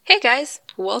guys,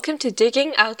 welcome to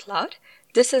Digging Out Loud.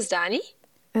 This is Danny.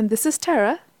 And this is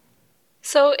Tara.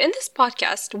 So, in this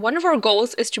podcast, one of our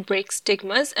goals is to break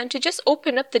stigmas and to just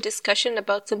open up the discussion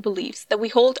about some beliefs that we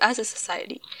hold as a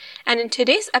society. And in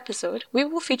today's episode, we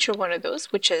will feature one of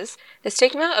those, which is the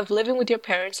stigma of living with your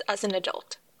parents as an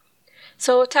adult.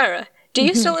 So, Tara, do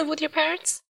you still live with your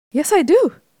parents? Yes, I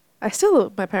do. I still live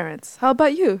with my parents. How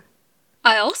about you?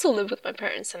 I also live with my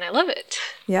parents and I love it.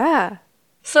 Yeah.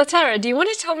 So, Tara, do you want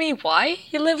to tell me why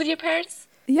you live with your parents?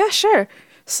 Yeah, sure.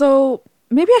 So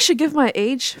maybe I should give my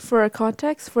age for the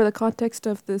context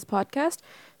of this podcast.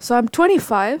 So I'm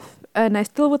 25 and I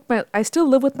still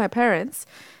live with my parents.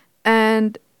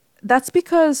 And that's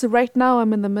because right now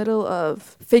I'm in the middle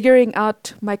of figuring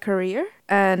out my career,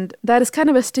 and that is kind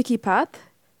of a sticky path.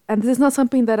 And this is not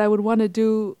something that I would want to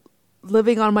do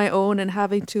living on my own and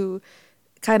having to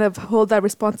kind of hold that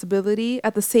responsibility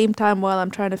at the same time while I'm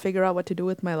trying to figure out what to do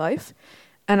with my life.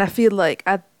 And I feel like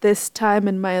at this time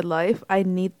in my life, I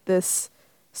need this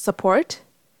support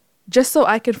just so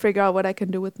I can figure out what I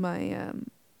can do with my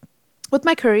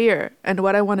career and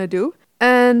what I want to do.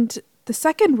 And the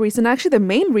second reason, actually the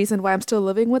main reason why I'm still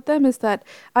living with them, is that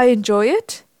I enjoy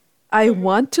it. I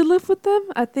want to live with them.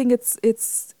 I think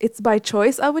it's by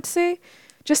choice, I would say,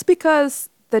 just because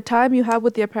the time you have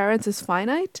with your parents is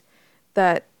finite,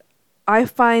 that I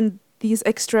find these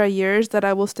extra years that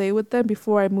I will stay with them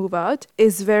before I move out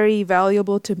is very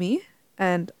valuable to me.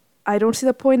 And I don't see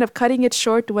the point of cutting it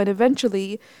short when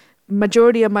eventually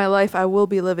majority of my life I will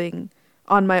be living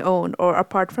on my own or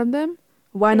apart from them.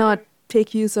 Why not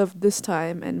take use of this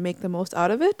time and make the most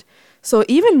out of it? So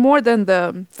even more than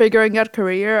the figuring out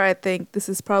career, I think this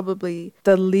is probably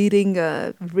the leading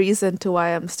reason to why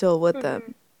I'm still with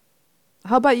them.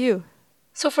 How about you?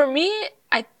 So for me,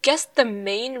 I guess the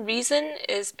main reason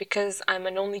is because I'm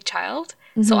an only child.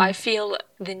 So I feel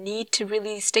the need to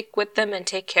really stick with them and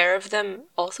take care of them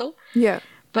also. Yeah.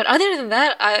 But other than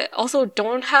that, I also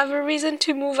don't have a reason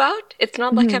to move out. It's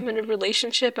not like I'm in a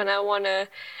relationship and I want to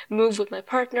move with my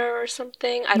partner or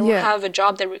something. I don't have a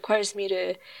job that requires me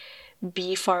to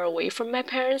be far away from my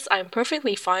parents. I'm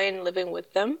perfectly fine living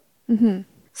with them.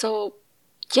 So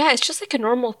yeah, it's just like a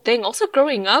normal thing. Also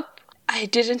growing up, I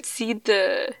didn't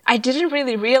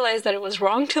really realize that it was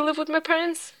wrong to live with my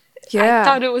parents. Yeah. I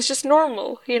thought it was just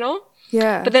normal,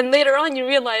 Yeah. But then later on you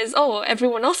realize, oh,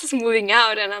 everyone else is moving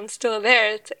out and I'm still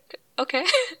there. It's like, okay,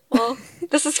 well,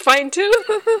 this is fine too.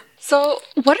 So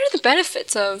what are the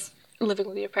benefits of living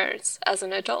with your parents as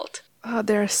an adult?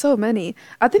 There are so many.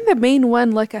 I think the main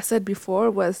one, like I said before,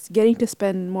 was getting to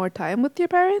spend more time with your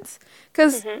parents.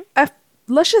 Because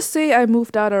let's just say I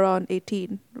moved out around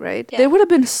 18, right? Yeah. There would have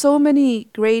been so many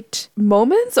great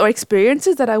moments or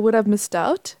experiences that I would have missed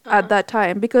out at that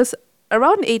time. Because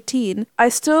around 18, I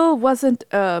still wasn't,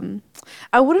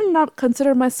 I wouldn't not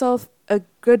consider myself a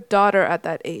good daughter at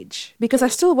that age, because I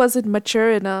still wasn't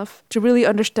mature enough to really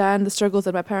understand the struggles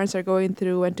that my parents are going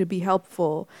through and to be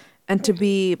helpful and to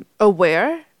be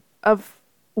aware of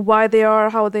why they are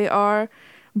how they are.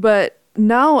 But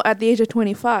now at the age of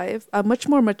 25, I'm much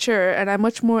more mature and I'm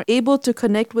much more able to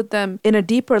connect with them in a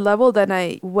deeper level than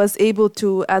I was able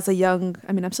to as a young,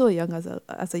 I mean, I'm still a young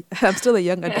I'm still a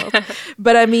young adult.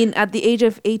 But I mean, at the age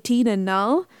of 18 and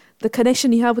now, the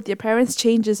connection you have with your parents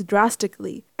changes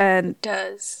drastically. And It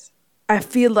does. I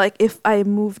feel like if I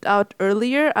moved out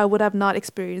earlier, I would have not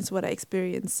experienced what I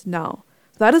experience now.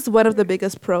 That is one of the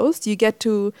biggest pros. You get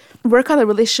to work on the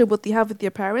relationship what you have with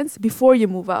your parents before you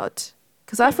move out.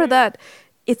 Because after that,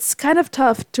 it's kind of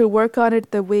tough to work on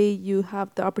it the way you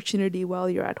have the opportunity while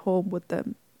you're at home with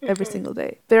them every single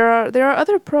day. There are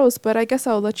other pros, but I guess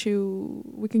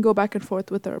we can go back and forth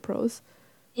with our pros.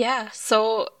 Yeah,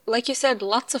 so like you said,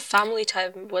 lots of family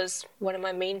time was one of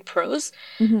my main pros.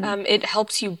 It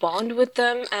helps you bond with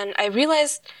them. And I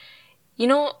realized,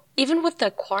 even with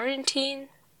the quarantine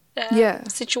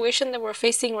situation that we're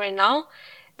facing right now,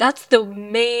 that's the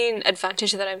main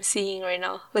advantage that I'm seeing right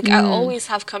now. Like, I always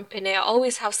have company. I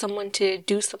always have someone to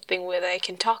do something with. I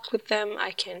can talk with them.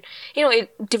 I can,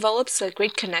 it develops a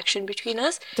great connection between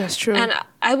us. That's true. And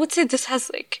I would say this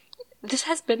has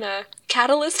been a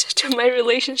catalyst to my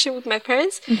relationship with my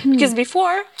parents. Because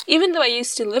before, even though I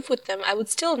used to live with them, I would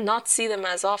still not see them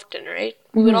as often, right?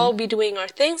 We would all be doing our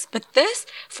things. But this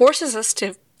forces us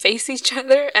to face each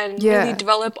other and really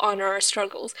develop on our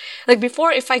struggles. Like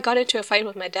before, if I got into a fight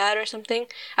with my dad or something,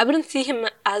 I wouldn't see him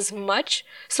as much,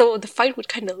 so the fight would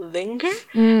kind of linger.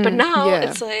 But now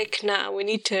it's like, nah, we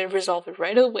need to resolve it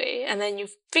right away. And then you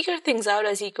figure things out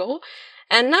as you go.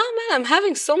 And now, man, I'm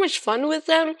having so much fun with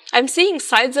them. I'm seeing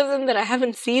sides of them that I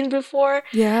haven't seen before.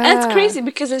 Yeah. And it's crazy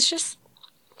because it's just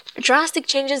drastic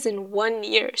changes in 1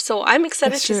 year. So I'm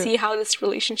excited That's to true. see how this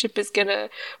relationship is gonna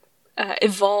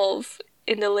evolve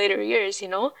in the later years, you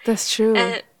know? That's true.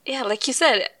 And yeah, like you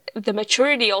said, the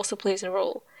maturity also plays a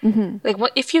role. Mm-hmm. Like,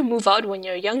 what if you move out when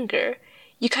you're younger,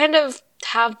 you kind of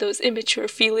have those immature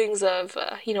feelings of,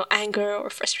 anger or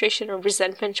frustration or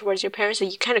resentment towards your parents that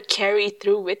you kind of carry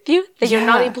through with you that you're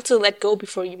not Yeah. able to let go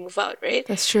before you move out, right?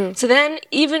 That's true. So then,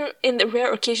 even in the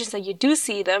rare occasions that you do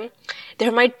see them,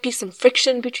 there might be some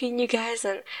friction between you guys,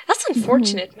 and that's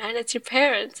unfortunate, man. It's your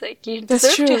parents. Like, you That's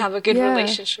deserve to true. have a good Yeah.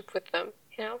 relationship with them,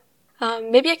 you know?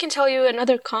 Maybe I can tell you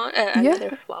another Pro?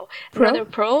 another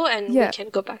pro, and Yeah. we can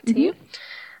go back to you.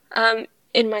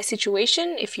 In my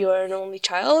situation, if you're an only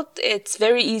child, it's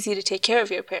very easy to take care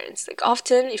of your parents. Like,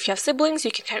 often, if you have siblings,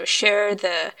 you can kind of share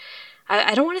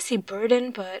I don't want to say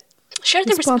burden, but share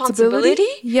the responsibility.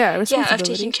 Yeah, Yeah, of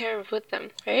responsibility. taking care of with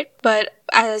them, right? But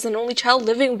as an only child,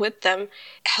 living with them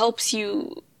helps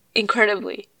you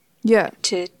incredibly Yeah.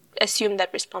 to assume that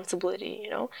responsibility, you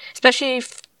know? Especially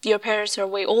if your parents are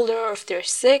way older or if they're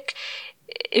sick,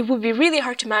 it would be really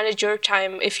hard to manage your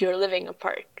time if you're living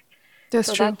apart. That's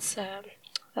So true.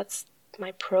 that's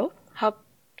my pro. How do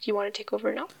you want to take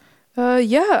over now?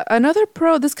 Yeah, another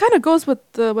pro. This kind of goes with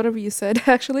whatever you said.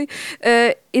 Actually,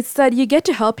 it's that you get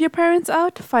to help your parents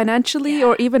out financially Yeah.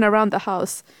 or even around the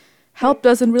house. Help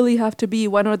doesn't really have to be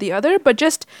one or the other, but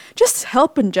just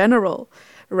help in general,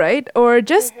 right? Or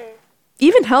just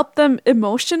even help them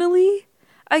emotionally,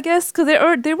 I guess, because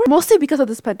they were mostly because of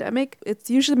this pandemic. It's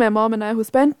usually my mom and I who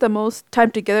spent the most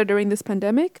time together during this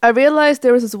pandemic. I realized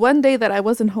there was this one day that I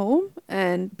wasn't home,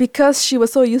 and because she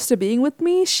was so used to being with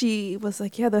me, she was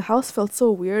like, "Yeah, the house felt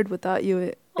so weird without you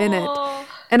in it." Aw.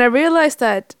 And I realized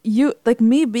that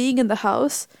me being in the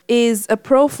house is a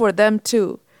pro for them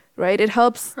too, right? It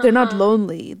helps. They're not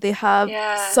lonely. They have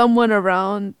Yeah. someone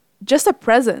around, just a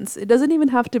presence. It doesn't even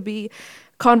have to be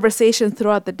conversation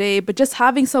throughout the day, but just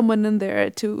having someone in there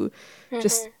to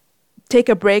just take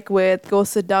a break with, go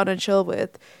sit down and chill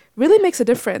with, really makes a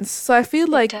difference. So I feel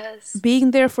like does.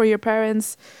 being there for your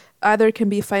parents either can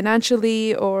be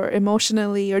financially or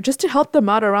emotionally or just to help them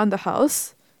out around the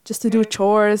house, just to do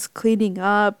chores, cleaning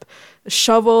up,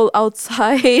 shovel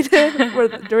outside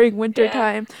during winter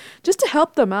time, just to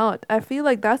help them out. I feel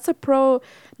like that's a pro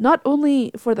not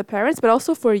only for the parents but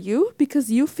also for you,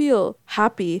 because you feel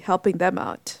happy helping them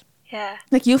out. Yeah.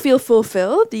 Like, you feel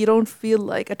fulfilled. You don't feel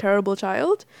like a terrible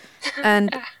child.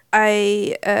 And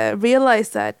I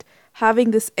realized that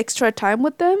having this extra time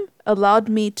with them allowed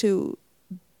me to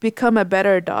become a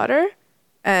better daughter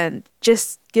and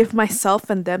just give myself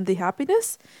and them the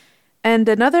happiness. And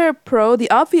another pro, the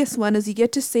obvious one, is you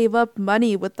get to save up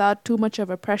money without too much of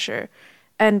a pressure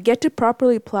and get to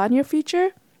properly plan your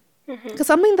future. Because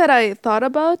something that I thought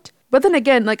about, but then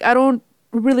again, like, I don't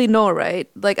really know, right?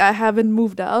 Like, I haven't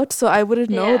moved out, so I wouldn't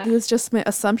know. Yeah. This is just my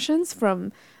assumptions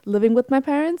from living with my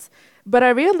parents. But I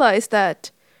realized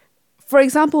that, for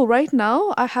example, right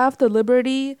now, I have the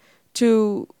liberty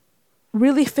to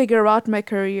really figure out my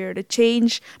career, to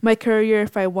change my career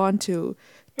if I want to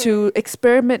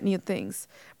experiment new things.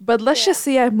 But let's just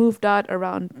say I moved out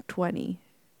around 20,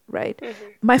 right?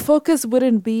 My focus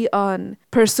wouldn't be on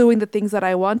pursuing the things that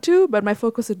I want to, but my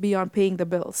focus would be on paying the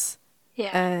bills Yeah.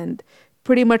 and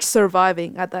pretty much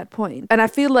surviving at that point. And I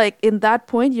feel like in that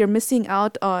point, you're missing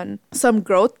out on some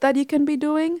growth that you can be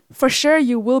doing. For sure,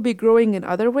 you will be growing in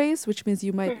other ways, which means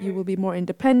you will be more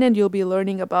independent. You'll be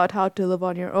learning about how to live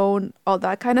on your own, all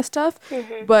that kind of stuff.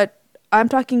 But I'm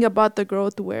talking about the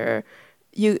growth where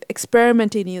you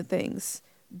experimenting new things,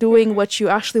 doing what you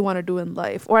actually want to do in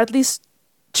life, or at least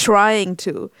trying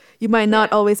to. You might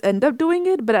not always end up doing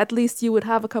it, but at least you would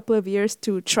have a couple of years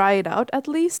to try it out at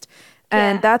least.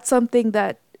 And Yeah. that's something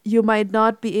that you might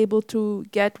not be able to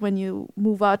get when you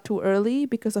move out too early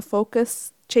because of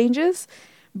focus changes.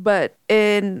 But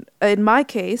in my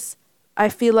case, I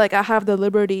feel like I have the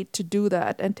liberty to do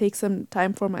that and take some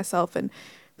time for myself and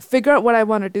figure out what I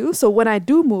want to do. So when I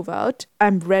do move out,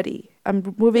 I'm ready.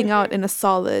 I'm moving out in a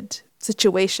solid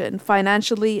situation,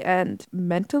 financially and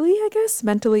mentally, I guess,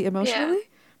 mentally, emotionally.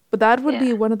 But that would be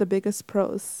Yeah. one of the biggest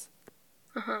pros.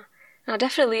 Now,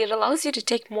 definitely, it allows you to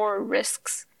take more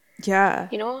risks. Yeah.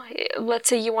 You know, let's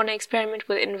say you want to experiment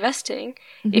with investing.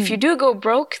 If you do go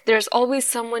broke, there's always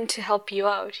someone to help you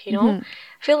out, you know?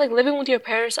 I feel like living with your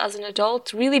parents as an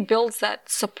adult really builds that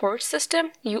support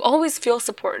system. You always feel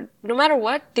support. No matter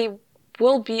what, they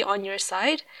will be on your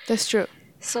side. That's true.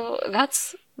 So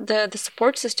that's the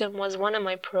support system was one of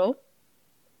my pro.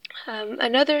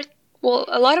 Another well,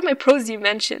 a lot of my pros you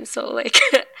mentioned. So like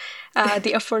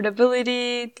the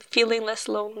affordability, feeling less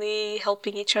lonely,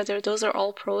 helping each other. Those are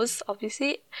all pros,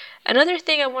 obviously. Another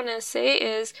thing I want to say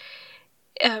is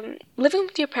living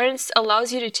with your parents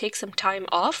allows you to take some time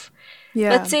off.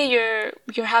 Yeah. Let's say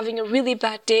you're having a really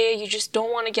bad day, you just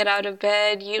don't want to get out of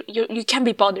bed, you can't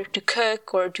be bothered to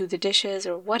cook or do the dishes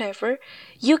or whatever.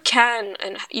 You can,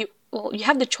 and you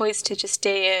have the choice to just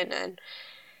stay in, and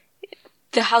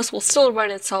the house will still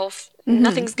run itself. Mm-hmm.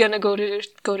 Nothing's gonna go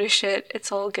to shit.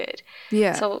 It's all good.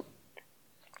 Yeah. So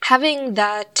having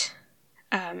that,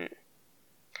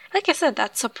 like I said,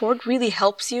 that support really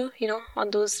helps you,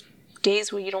 on those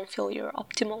days where you don't feel your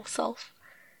optimal self.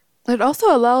 It also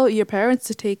allow your parents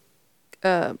to take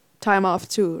time off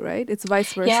too, right? It's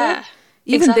vice versa. Yeah,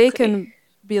 even exactly. They can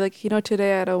be like,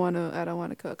 today I don't want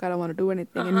to cook, I don't want to do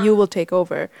anything, and you will take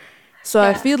over. So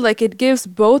I feel like it gives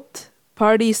both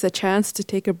parties a chance to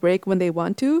take a break when they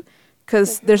want to,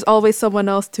 because there's always someone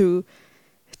else to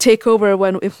take over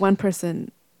if one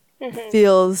person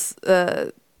feels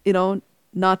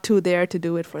not too there to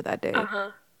do it for that day.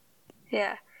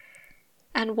 Yeah.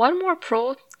 And one more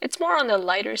pro, it's more on the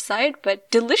lighter side, but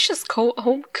delicious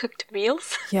home-cooked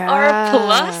meals are a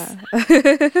plus.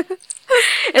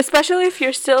 Especially if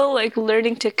you're still like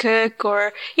learning to cook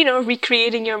or,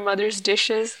 recreating your mother's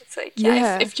dishes. It's like,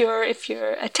 if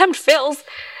your attempt fails,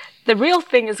 the real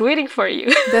thing is waiting for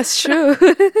you. That's true.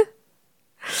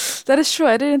 That is true.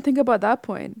 I didn't think about that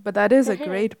point, but that is a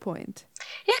great point.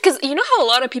 Yeah, because you know how a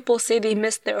lot of people say they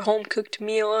miss their home-cooked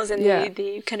meals and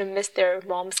they kind of miss their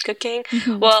mom's cooking?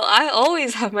 Well, I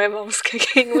always have my mom's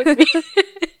cooking with me.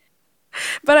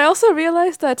 But I also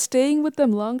realized that staying with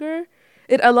them longer,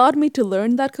 it allowed me to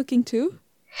learn that cooking too.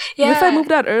 Yeah. If I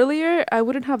moved out earlier, I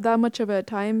wouldn't have that much of a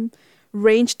time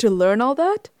range to learn all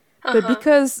that. But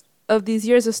because of these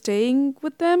years of staying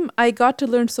with them, I got to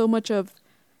learn so much of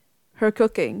her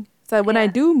cooking. So when I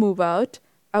do move out,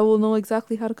 I will know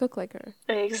exactly how to cook like her.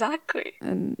 Exactly.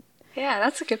 And yeah,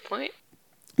 that's a good point.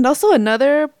 And also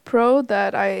another pro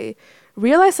that I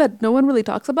realized that no one really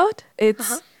talks about,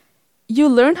 it's you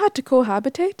learn how to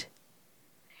cohabitate.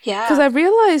 Yeah. Because I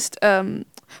realized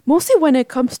mostly when it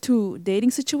comes to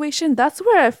dating situation, that's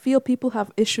where I feel people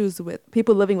have issues with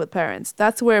people living with parents.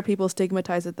 That's where people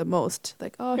stigmatize it the most.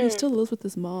 Like, oh, he still lives with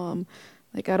his mom.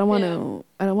 Like, I don't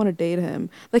want to date him.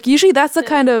 Like, usually that's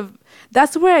the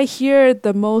that's where I hear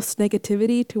the most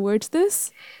negativity towards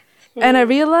this. And I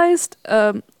realized,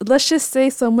 let's just say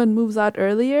someone moves out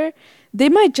earlier, they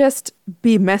might just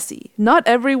be messy. Not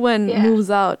everyone moves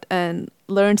out and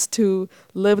learns to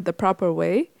live the proper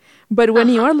way. But when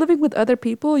you are living with other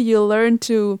people, you learn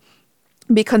to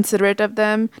be considerate of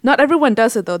them. Not everyone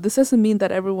does it, though. This doesn't mean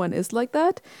that everyone is like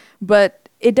that. But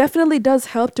it definitely does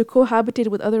help to cohabitate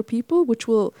with other people, which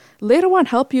will later on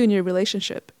help you in your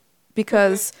relationship.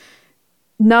 Because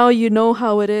now you know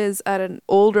how it is at an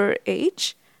older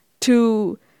age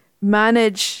to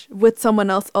manage with someone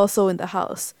else also in the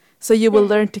house. So you will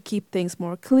learn to keep things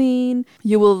more clean.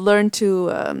 You will learn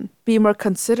to be more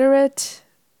considerate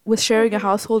with sharing a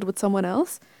household with someone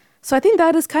else. So I think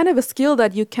that is kind of a skill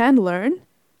that you can learn.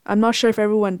 I'm not sure if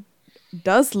everyone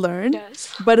does learn,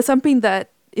 but it's something that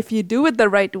if you do it the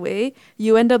right way,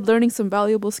 you end up learning some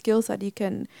valuable skills that you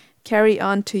can carry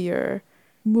on to your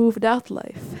moved out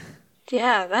life.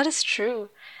 Yeah, that is true.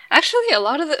 Actually,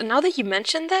 now that you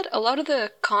mentioned that, a lot of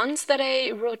the cons that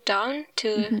I wrote down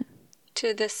to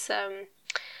this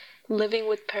living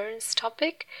with parents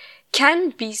topic can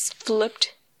be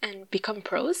flipped and become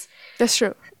pros. That's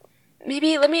true.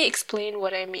 Maybe let me explain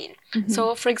what I mean.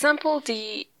 So, for example,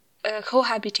 the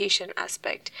cohabitation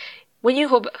aspect. When you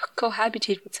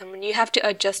cohabitate with someone, you have to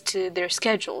adjust to their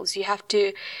schedules. You have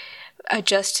to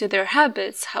adjust to their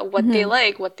habits, what they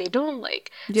like, what they don't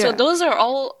like. Yeah. So those are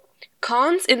all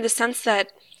cons in the sense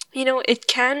that, it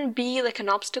can be like an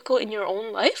obstacle in your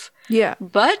own life. Yeah.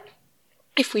 But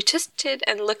if we twist it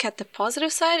and look at the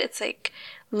positive side, it's like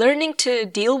learning to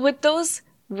deal with those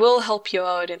will help you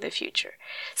out in the future.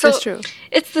 So that's true.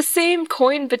 It's the same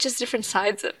coin, but just different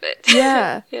sides of it.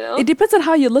 Yeah. It depends on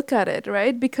how you look at it,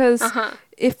 right? Because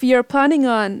if you're planning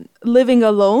on living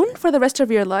alone for the rest of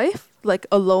your life, like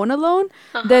alone,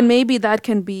 then maybe that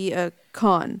can be a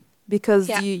con. Because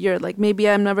you're like, maybe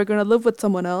I'm never going to live with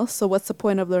someone else, so what's the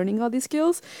point of learning all these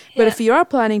skills? But if you are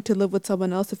planning to live with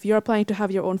someone else, if you are planning to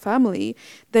have your own family,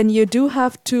 then you do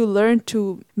have to learn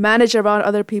to manage around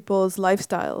other people's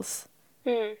lifestyles.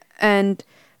 And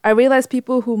I realize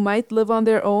people who might live on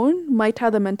their own might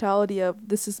have the mentality of,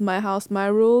 this is my house, my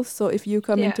rules, so if you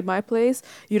come into my place,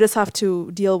 you just have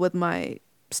to deal with my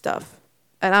stuff.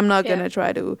 and I'm not Yeah. going to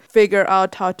try to figure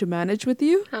out how to manage with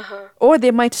you. Uh-huh. Or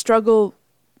they might struggle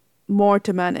more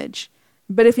to manage.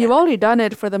 But if you've Yeah. already done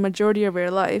it for the majority of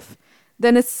your life,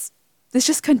 then it's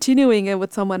just continuing it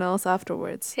with someone else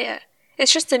afterwards. Yeah.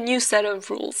 It's just a new set of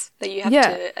rules that you have Yeah.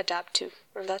 to adapt to,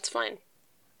 and that's fine.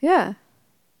 Yeah.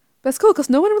 But it's cool because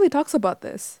no one really talks about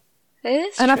this. It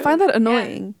is And true. I find that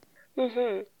annoying. Yeah.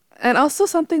 Mm-hmm. And also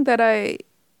something that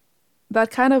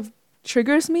kind of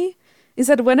triggers me is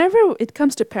that whenever it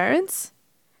comes to parents,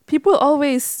 people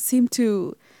always seem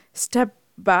to step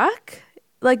back.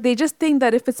 Like they just think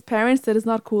that if it's parents, that it's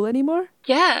not cool anymore.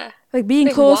 Yeah. Like being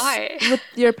Like, close why? with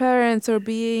your parents or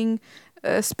being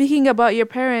speaking about your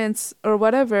parents or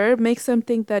whatever makes them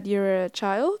think that you're a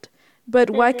child. But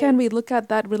why can't we look at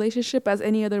that relationship as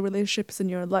any other relationships in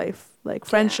your life, like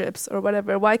friendships or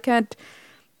whatever? Why can't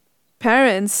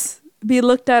parents be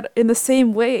looked at in the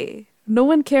same way? No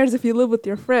one cares if you live with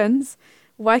your friends.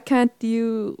 Why can't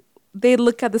they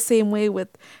look at the same way with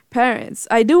parents?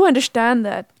 I do understand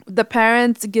that the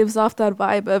parents gives off that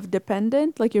vibe of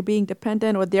dependent, like you're being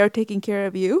dependent or they're taking care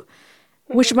of you,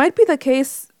 which might be the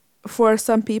case for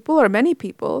some people or many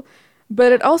people,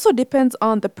 but it also depends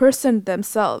on the person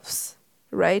themselves,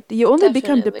 right? You only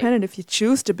become Definitely. dependent if you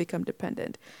choose to become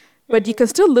dependent. But you can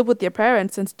still live with your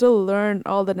parents and still learn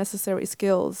all the necessary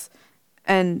skills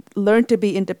and learn to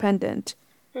be independent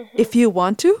if you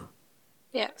want to.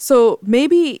 Yeah. So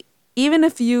maybe even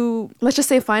if you, let's just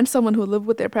say, find someone who live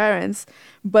with their parents,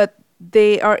 but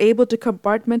they are able to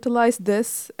compartmentalize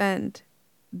this and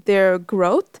their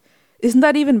growth, isn't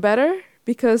that even better?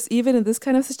 Because even in this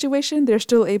kind of situation, they're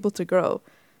still able to grow.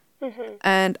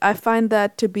 And I find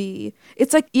that to be,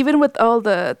 it's like even with all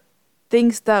the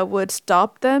things that would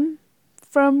stop them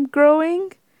from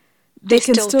growing, They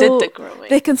can still did the growing.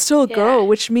 They can still grow, Yeah.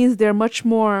 which means they're much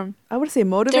more, I would say, They're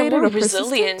motivated more or persistent.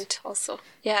 resilient also.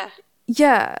 Yeah.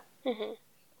 Yeah.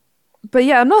 But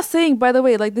yeah, I'm not saying, by the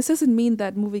way, like this doesn't mean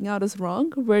that moving out is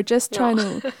wrong. We're just No.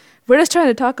 trying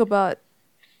to talk about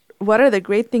what are the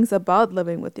great things about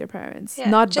living with your parents, Yeah,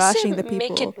 not just to bashing the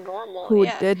make people it normal, who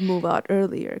yeah. did move out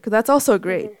earlier, because that's also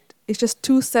great. It's just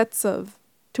two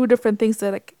different things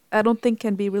that I don't think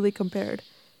can be really compared.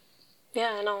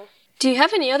 Yeah, I know. Do you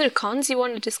have any other cons you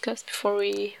want to discuss before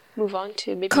we move on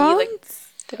to maybe Cons? like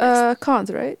the next? Cons,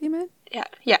 right? You meant? Yeah,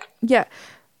 yeah. Yeah.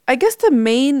 I guess the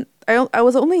main, I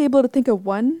was only able to think of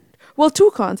one. Well,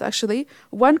 two cons actually.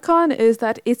 One con is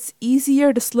that it's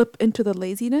easier to slip into the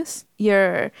laziness.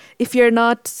 If you're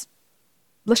not,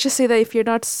 let's just say that if you're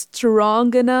not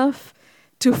strong enough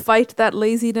to fight that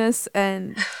laziness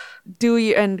and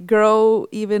and grow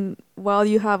even while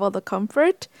you have all the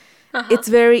comfort, it's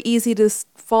very easy to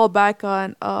fall back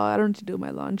on, oh, I don't need to do my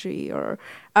laundry, or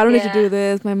I don't need to do Yeah.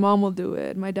 this, my mom will do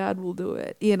it, my dad will do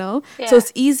it, So Yeah.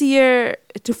 it's easier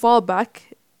to fall back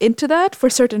into that for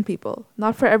certain people.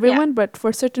 Not for everyone, but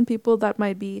for certain people that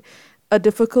might be a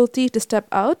difficulty to step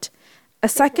out. A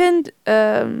second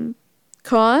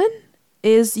con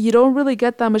is you don't really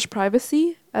get that much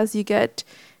privacy as you get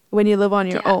when you live on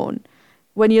your own.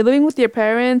 When you're living with your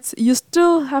parents, you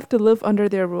still have to live under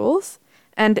their rules.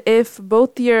 And if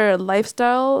both your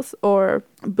lifestyles or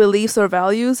beliefs or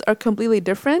values are completely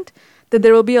different, then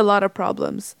there will be a lot of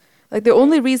problems. Like the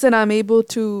only reason I'm able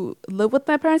to live with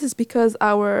my parents is because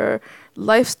our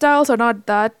lifestyles are not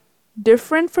that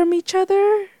different from each other.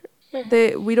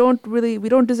 We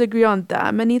don't disagree on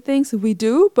that many things. We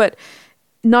do, but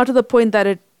not to the point that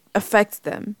it affects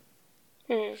them.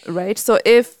 Right? So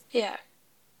if Yeah.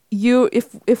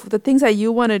 if the things that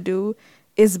you want to do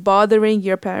is bothering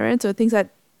your parents, or things that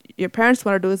your parents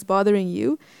want to do is bothering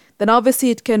you, then obviously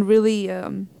it can really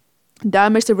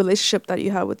damage the relationship that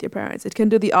you have with your parents. It can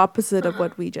do the opposite of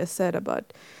what we just said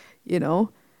about,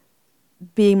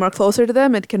 being more closer to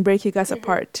them. It can break you guys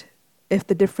apart if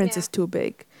the difference is too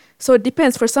big. So it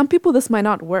depends. For some people, this might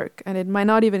not work, and it might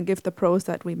not even give the pros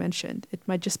that we mentioned. It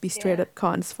might just be straight up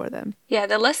cons for them. Yeah,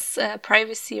 the less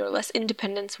privacy or less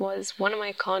independence was one of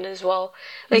my cons as well.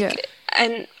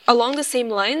 And along the same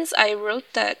lines, I wrote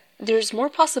that there's more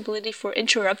possibility for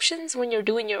interruptions when you're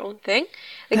doing your own thing.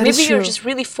 Like That is maybe you're true. just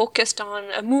really focused on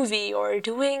a movie or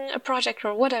doing a project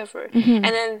or whatever, and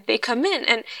then they come in,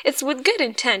 and it's with good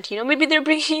intent. Maybe they're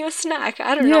bringing you a snack.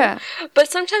 I don't know.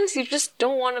 But sometimes you just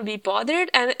don't want to be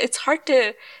bothered, and it's hard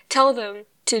to tell them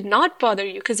to not bother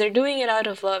you because they're doing it out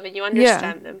of love and you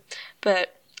understand them.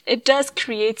 But it does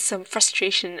create some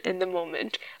frustration in the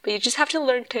moment. But you just have to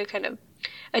learn to kind of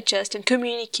adjust and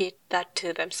communicate that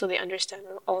to them so they understand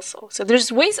it also. So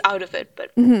there's ways out of it,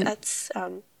 but that's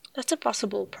a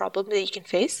possible problem that you can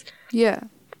face. Yeah.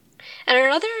 And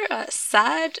another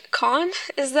sad con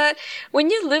is that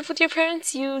when you live with your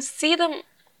parents, you see them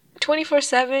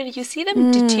 24/7. You see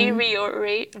them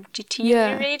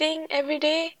deteriorating every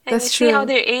day, and That's you see how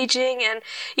true. they're aging, and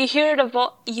you hear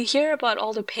about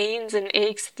all the pains and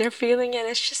aches they're feeling, and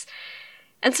it's just,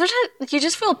 and sometimes you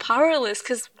just feel powerless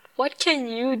because what can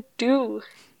you do?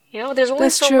 There's only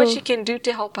That's so much true. you can do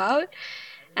to help out,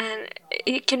 and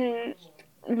it can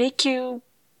make you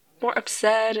more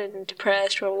upset and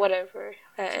depressed or whatever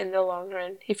in the long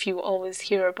run if you always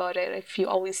hear about it, if you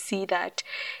always see that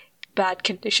bad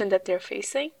condition that they're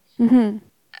facing. And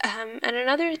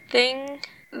another thing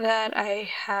that I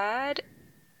had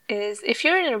is if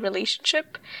you're in a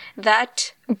relationship,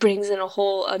 that brings in a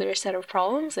whole other set of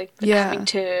problems, like having Yeah.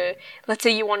 to, let's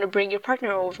say you want to bring your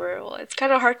partner over. Well, it's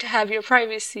kind of hard to have your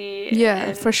privacy, Yeah,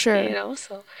 and for sure.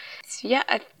 so yeah,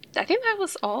 I think that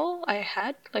was all I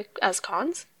had like as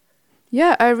cons.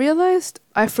 Yeah, I realized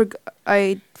I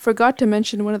forgot to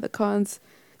mention one of the cons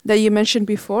that you mentioned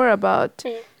before about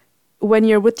when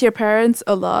you're with your parents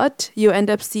a lot, you end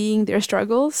up seeing their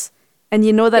struggles, and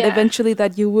you know that Yeah. eventually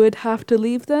that you would have to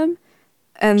leave them,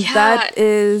 and Yeah,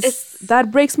 it's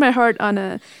that breaks my heart on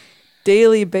a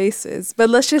daily basis. But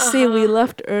let's just say we uh-huh.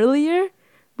 left earlier,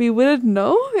 we wouldn't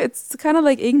know. It's kind of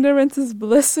like ignorance is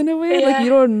bliss in a way. Like Yeah. you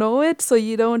don't know it, so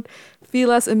you don't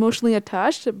feel as emotionally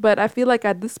attached. But I feel like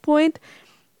at this point,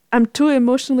 I'm too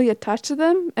emotionally attached to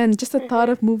them, and just the thought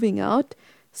of moving out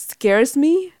scares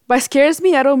me. By scares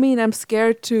me, I don't mean I'm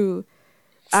scared to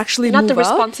actually Not the move out,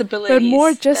 but more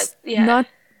responsibilities that just yeah. not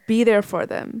be there for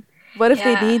them. What if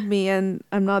they Yeah. need me and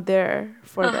I'm not there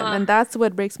for them? Uh-huh. And that's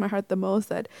what breaks my heart the most,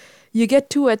 that you get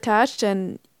too attached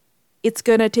and it's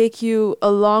going to take you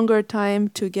a longer time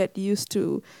to get used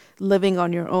to living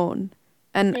on your own.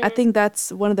 And I think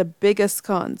that's one of the biggest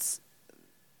cons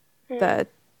that,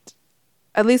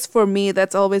 at least for me,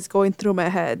 that's always going through my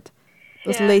head.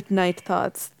 Those Yeah. late night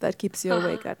thoughts that keeps you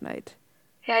awake at night.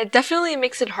 Yeah, it definitely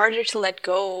makes it harder to let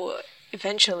go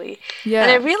eventually.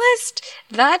 And I Yeah. realized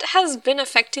that has been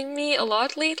affecting me a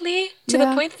lot lately to the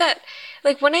Yeah. point that,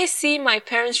 like, when I see my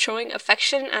parents showing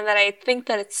affection and that I think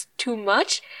that it's too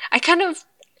much, I kind of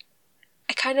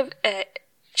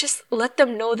just let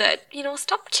them know that,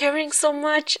 stop caring so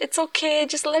much. It's okay.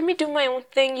 Just let me do my own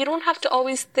thing. You don't have to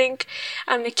always think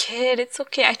I'm a kid. It's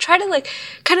okay. I try to, like,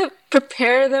 kind of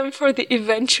prepare them for the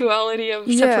eventuality of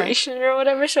Yeah. separation or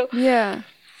whatever. So, Yeah.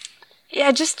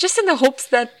 yeah, just in the hopes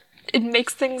that it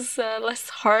makes things less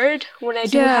hard when I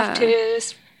do have Yeah. to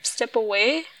step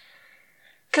away.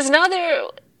 Because now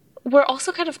we're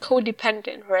also kind of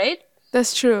codependent, right?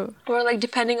 That's true. We're like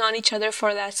depending on each other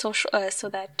for that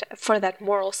for that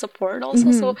moral support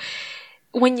also. So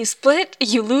when you split,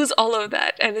 you lose all of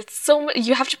that, and it's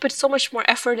you have to put so much more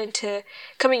effort into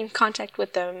coming in contact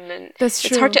with them, and That's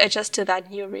it's hard true. to adjust to that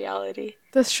new reality.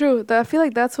 That's true. I feel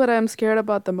like that's what I'm scared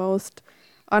about the most,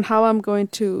 on how I'm going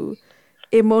to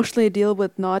emotionally deal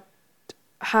with not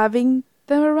having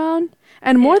them around.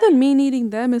 And more Yeah. than me needing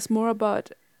them is more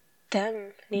about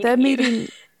Them them needing you. needing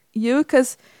you,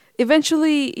 because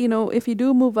eventually, if you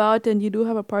do move out and you do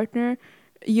have a partner,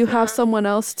 you have someone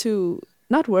else to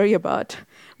not worry about,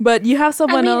 but you have I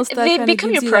someone mean, else that they kind of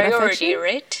become gives your you that priority, affection.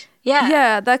 right? Yeah.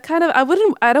 Yeah, that kind of,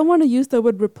 I don't want to use the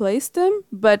word replace them,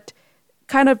 but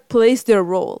kind of plays their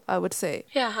role, I would say,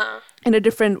 Yeah. Huh. in a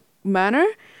different manner.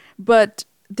 But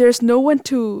there's no one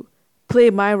to play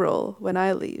my role when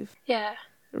I leave, Yeah.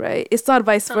 right? It's not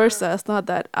vice versa. It's not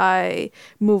that I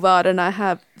move out and I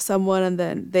have someone and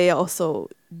then they also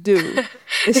do.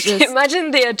 It's Okay, just,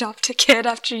 imagine they adopt a kid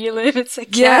after you leave. It's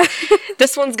like, yeah,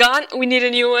 this one's gone. We need a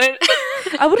new one.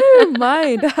 I wouldn't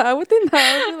mind. I would think that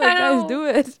I would be I like, guys, know. do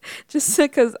it. Just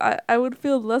because I would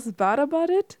feel less bad about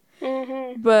it.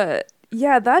 But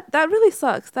yeah, that really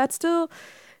sucks. That's still,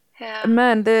 Yeah.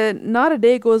 man, not a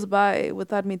day goes by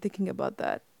without me thinking about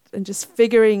that and just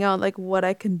figuring out like what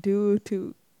I can do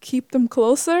to keep them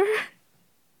closer.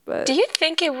 But Do you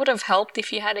think it would have helped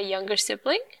if you had a younger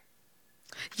sibling?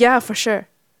 yeah, for sure.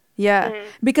 Yeah,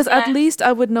 because at Yeah. least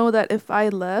I would know that if I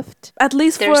left, at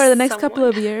least There's for the next couple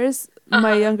someone. of years,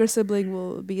 my younger sibling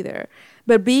will be there.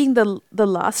 But being the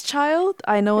last child,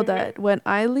 I know that when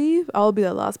I leave, I'll be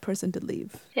the last person to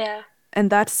leave. Yeah. And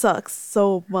that sucks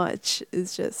so much.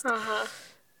 It's just, Uh-huh.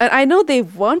 and I know they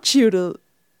want you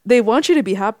to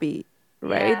be happy,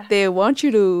 right? Yeah. They want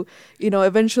you to,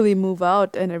 eventually move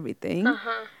out and everything.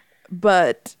 Uh-huh.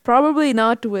 But probably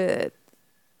not with,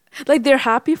 like, they're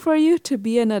happy for you to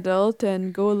be an adult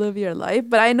and go live your life,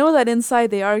 but I know that inside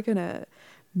they are gonna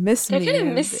miss They're me. gonna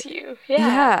And miss you. Yeah.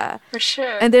 yeah, For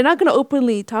sure. and they're not gonna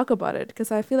openly talk about it, because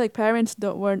I feel like parents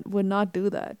would not do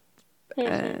that,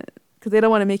 because they don't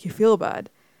want to make you feel bad,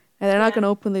 and they're not Yeah. gonna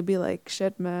openly be like,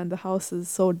 shit, man, the house is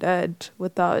so dead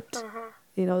without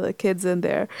the kids in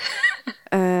there.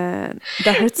 And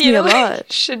that hurts You me a know what you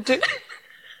lot. should do?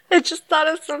 I just thought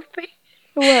of something.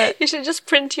 What? You should just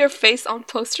print your face on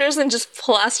posters and just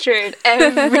plaster it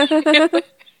everywhere.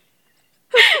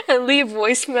 And leave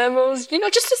voice memos,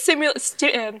 just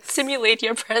to simulate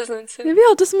your presence. Maybe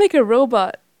I'll just make a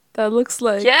robot that looks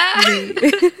like Yeah.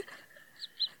 me.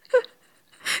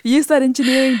 Use that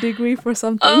engineering degree for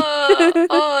something.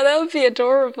 That would be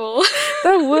adorable.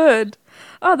 That would.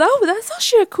 Oh, that's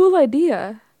actually a cool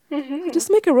idea. Just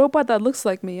make a robot that looks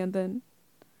like me, and then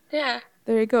Yeah.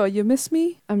 there you go. You miss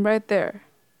me? I'm right there.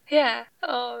 Yeah.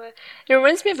 Oh, it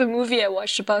reminds me of a movie I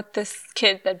watched about this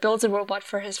kid that builds a robot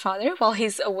for his father while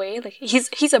he's away. Like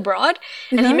he's abroad,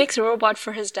 and he makes a robot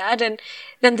for his dad, and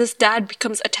then this dad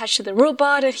becomes attached to the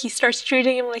robot, and he starts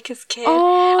treating him like his kid.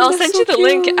 Oh, I'll that's send so you the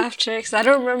link cute. after because I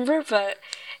don't remember, but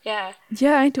yeah.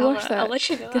 Yeah, I need to watch that. I'll let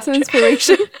you know. Get some after.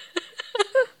 inspiration.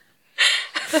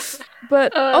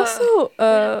 But also,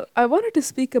 I wanted to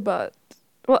speak about,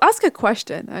 ask a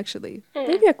question, actually.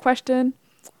 Maybe a question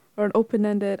or an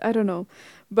open-ended, I don't know.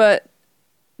 But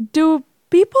do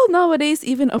people nowadays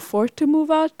even afford to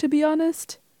move out, to be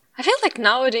honest? I feel like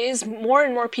nowadays more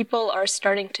and more people are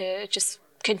starting to just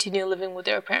continue living with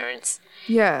their parents.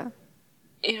 Yeah.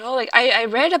 Like I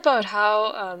read about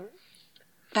how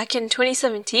back in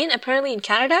 2017, apparently in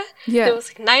Canada, there was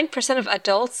like 9% of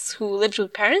adults who lived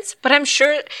with parents. But I'm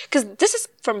sure, because this is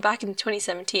from back in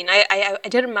 2017, I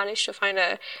didn't manage to find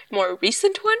a more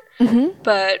recent one,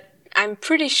 but I'm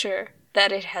pretty sure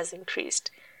that it has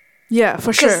increased. Yeah,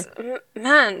 for sure.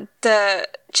 Man, the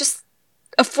just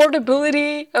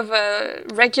affordability of a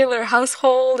regular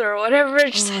household or whatever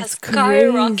just has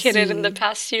skyrocketed in the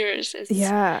past years.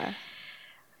 Yeah.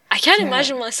 I can't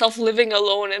imagine myself living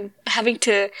alone and having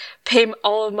to pay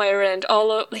all of my rent,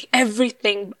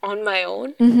 everything on my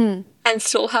own, and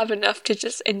still have enough to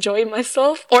just enjoy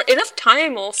myself, or enough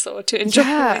time also to enjoy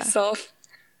myself.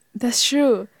 That's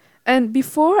true. And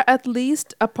before, at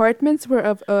least, apartments were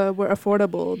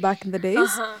affordable back in the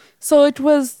days, so it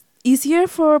was easier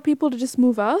for people to just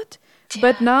move out. Yeah.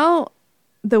 But now,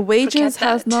 the wages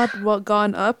has not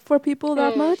gone up for people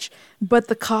that much, but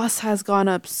the cost has gone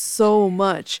up so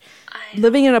much.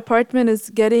 Living in an apartment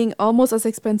is getting almost as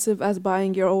expensive as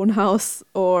buying your own house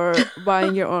or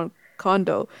buying your own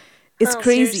condo. It's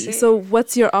crazy. Seriously. So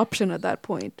what's your option at that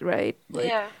point, right?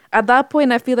 At that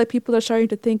point, I feel like people are starting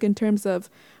to think in terms of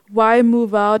why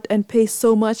move out and pay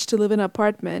so much to live in an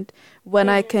apartment when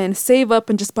I can save up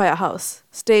and just buy a house,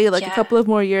 stay a couple of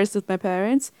more years with my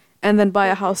parents, and then buy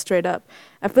a house straight up.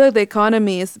 I feel like the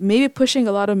economy is maybe pushing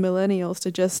a lot of millennials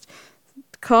to just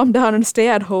calm down and stay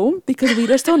at home because we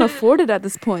just don't afford it at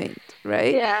this point,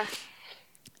 right? Yeah.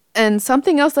 And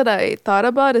something else that I thought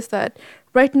about is that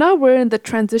right now we're in the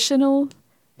transitional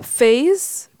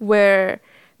phase where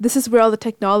this is where all the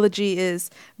technology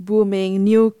is booming,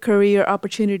 new career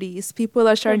opportunities. People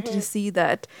are starting to see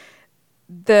that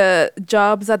the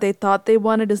jobs that they thought they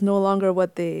wanted is no longer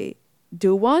what they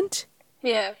do want.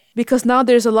 Yeah. Because now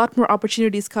there's a lot more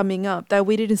opportunities coming up that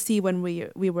we didn't see when we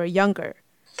were younger.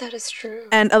 That is true.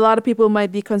 And a lot of people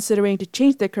might be considering to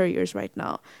change their careers right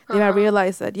now. They might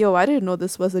realize that, I didn't know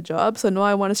this was a job, so now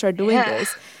I want to start doing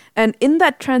this. And in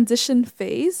that transition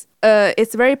phase,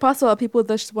 it's very possible that people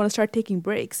just want to start taking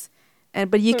breaks.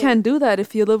 But you can't do that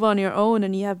if you live on your own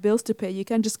and you have bills to pay. You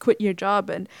can't just quit your job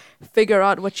and figure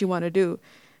out what you want to do.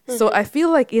 So I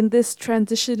feel like in this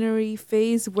transitionary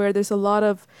phase where there's a lot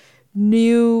of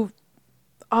new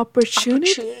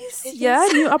opportunities.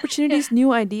 New opportunities,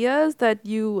 new ideas that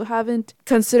you haven't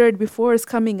considered before is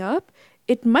coming up.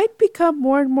 It might become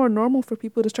more and more normal for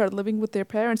people to start living with their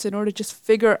parents in order to just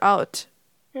figure out.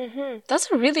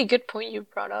 That's a really good point you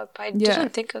brought up. I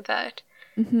didn't think of that.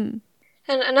 And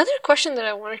another question that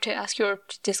I wanted to ask you or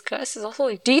to discuss is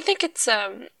also, do you think it's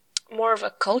more of a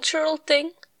cultural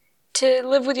thing to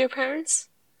live with your parents?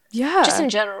 Yeah. Just in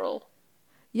general.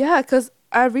 Yeah, because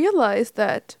I realized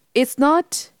that it's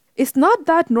not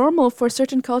that normal for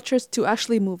certain cultures to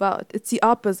actually move out. It's the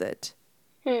opposite.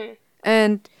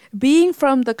 And coming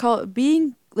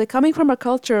from a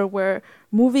culture where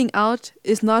moving out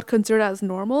is not considered as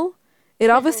normal, it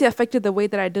obviously affected the way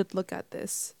that I did look at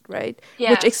this, right?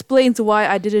 Yeah. Which explains why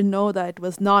I didn't know that it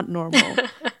was not normal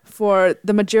for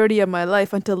the majority of my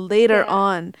life until later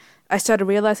on. I started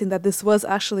realizing that this was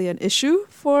actually an issue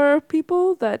for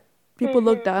people, that people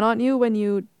look down on you when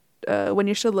you're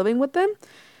still living with them.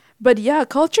 But yeah,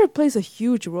 culture plays a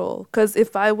huge role. Because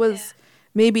if I was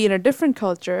maybe in a different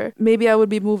culture, maybe I would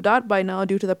be moved out by now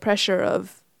due to the pressure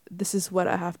of this is what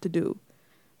I have to do.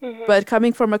 But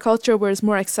coming from a culture where it's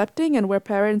more accepting and where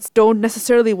parents don't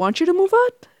necessarily want you to move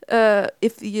out,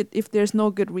 if there's no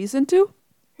good reason to.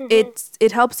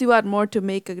 It helps you out more to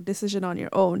make a decision on your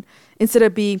own instead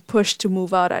of being pushed to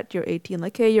move out at your 18.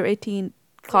 Like, hey, you're 18,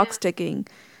 clock's ticking,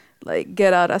 like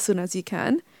get out as soon as you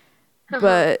can.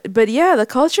 But yeah, the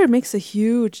culture makes a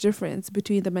huge difference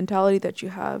between the mentality that you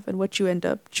have and what you end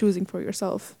up choosing for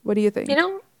yourself. What do you think? You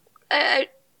know, I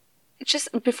just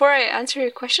before I answer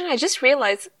your question, I just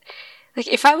realized, like,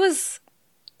 if I was,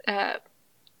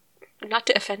 not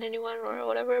to offend anyone or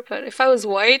whatever, but if I was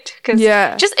white, because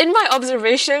just in my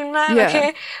observation, man,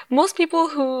 okay, most people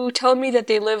who tell me that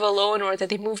they live alone or that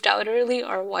they moved out early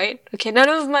are white. Okay, none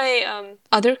of my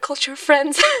other culture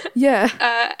friends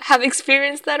have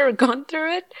experienced that or gone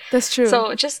through it. That's true.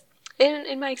 So just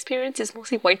in my experience, it's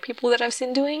mostly white people that I've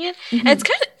seen doing it. And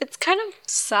it's kind of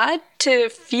sad to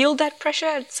feel that pressure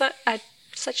at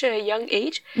such a young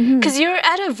age, because you're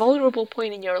at a vulnerable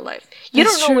point in your life. You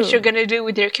don't know what you're gonna do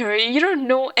with your career. You don't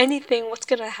know anything what's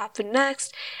gonna happen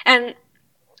next, and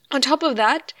on top of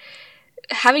that,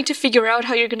 having to figure out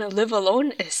how you're gonna live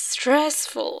alone is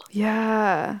stressful.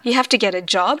 Yeah, you have to get a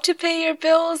job to pay your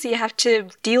bills. You have to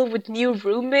deal with new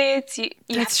roommates. You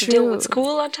have to deal with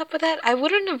school on top of that. I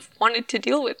wouldn't have wanted to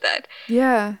deal with that.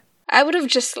 Yeah, I would have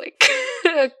just like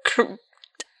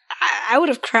I would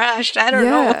have crashed. I don't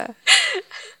know.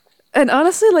 And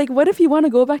honestly, like, what if you want to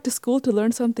go back to school to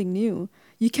learn something new?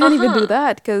 You can't even do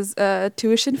that because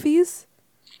tuition fees.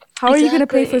 How are you going to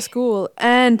pay for school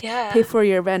and pay for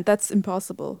your rent? That's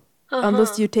impossible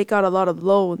unless you take out a lot of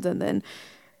loans, and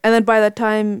then by the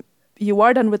time you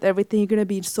are done with everything, you're going to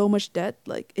be in so much debt.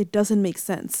 Like, it doesn't make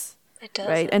sense. It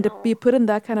doesn't. Right? And to be put in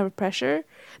that kind of pressure,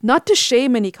 not to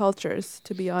shame any cultures,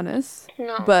 to be honest.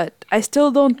 No. But I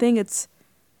still don't think it's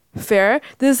fair.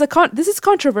 This is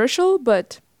controversial,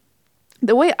 but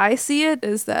the way I see it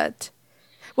is that,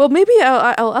 well, maybe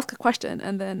I'll ask a question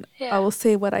and then I will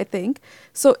say what I think.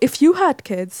 So if you had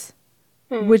kids,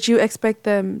 would you expect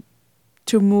them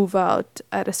to move out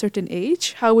at a certain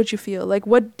age? How would you feel? Like,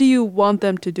 what do you want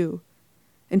them to do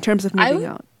in terms of moving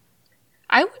out?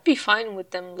 I would be fine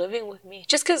with them living with me,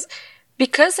 just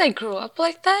because I grew up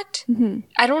like that.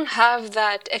 I don't have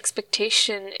that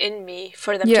expectation in me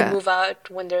for them to move out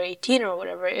when they're 18 or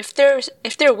whatever. If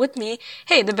they're with me,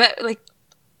 hey,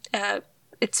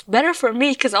 it's better for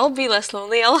me because I'll be less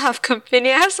lonely. I'll have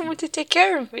company. I have someone to take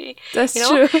care of me. That's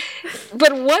true.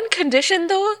 But one condition,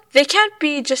 though, they can't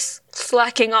be just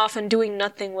slacking off and doing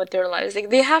nothing with their lives. Like,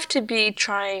 they have to be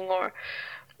trying, or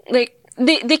like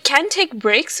they can take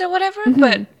breaks or whatever,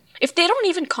 but if they don't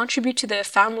even contribute to the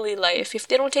family life, if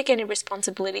they don't take any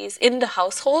responsibilities in the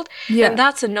household, then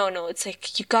that's a no-no. It's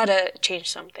like, you gotta change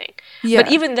something.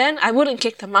 But even then, I wouldn't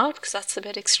kick them out because that's a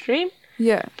bit extreme.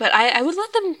 But I would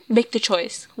let them make the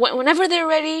choice. Whenever they're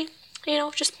ready,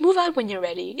 just move out when you're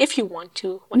ready, if you want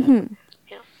to.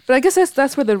 But I guess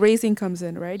that's where the raising comes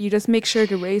in, right? You just make sure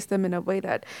to raise them in a way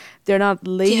that they're not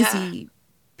lazy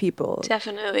people.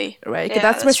 Definitely. Right? Because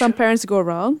that's where some parents go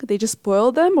wrong. They just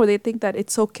spoil them, or they think that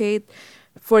it's okay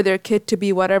for their kid to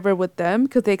be whatever with them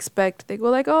because they go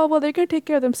like, oh, well, they're going to take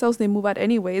care of themselves. They move out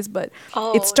anyways. But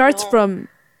it starts from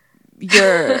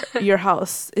your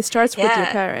house. It starts with your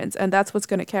parents, and that's what's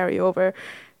going to carry over.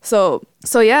 So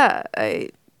yeah, I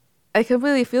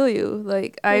completely feel you.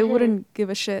 Like, I wouldn't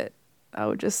give a shit. I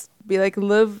would just be like,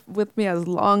 live with me as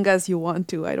long as you want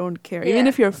to. I don't care. Even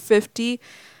if you're 50,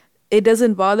 it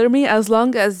doesn't bother me as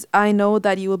long as I know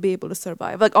that you will be able to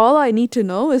survive. Like, all I need to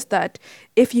know is that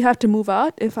if you have to move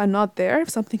out, if I'm not there, if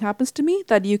something happens to me,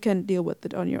 that you can deal with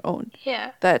it on your own.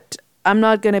 That I'm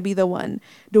not going to be the one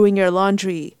doing your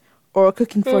laundry or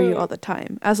cooking for you all the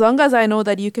time. As long as I know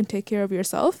that you can take care of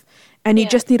yourself and you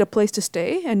just need a place to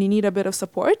stay and you need a bit of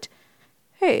support,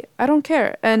 hey, I don't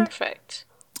care. And perfect.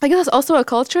 I guess it's also a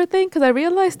culture thing, because I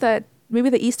realized that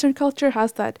maybe the Eastern culture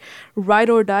has that ride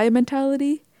or die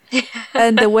mentality.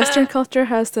 And the Western culture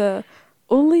has the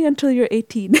only until you're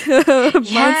 18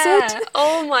 mindset.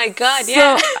 Oh my God,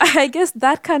 So I guess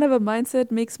that kind of a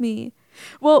mindset makes me...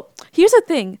 Well, here's the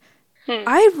thing.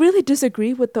 I really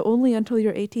disagree with the only until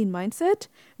you're 18 mindset,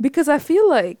 because I feel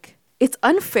like it's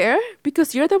unfair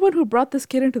because you're the one who brought this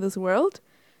kid into this world.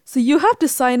 So you have to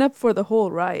sign up for the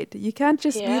whole ride. You can't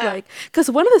just be like...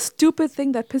 Because one of the stupid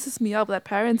things that pisses me off that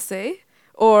parents say,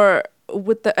 or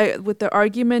with the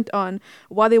argument on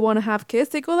why they want to have kids,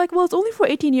 they go like, well, it's only for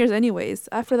 18 years anyways.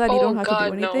 After that, you don't have to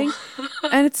do anything. No.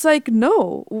 And it's like,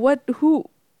 no. What?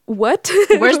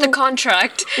 Where's the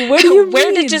contract? What do you mean?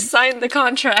 Where did you sign the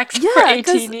contract for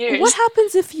 18 years? What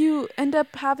happens if you end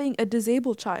up having a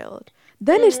disabled child?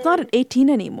 Then it's not at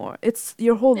 18 anymore. It's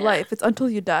your whole life. It's until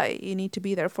you die. You need to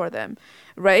be there for them,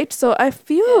 right? So I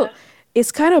feel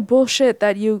it's kind of bullshit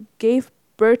that you gave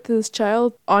birth to this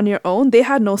child on your own. They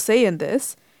had no say in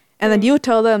this. And then you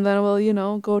tell them that,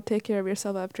 well, go take care of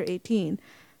yourself after 18.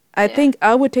 I think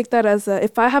I would take that as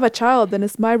if I have a child, then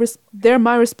it's they're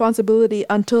my responsibility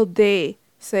until they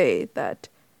say that,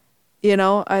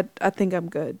 I think I'm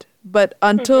good. But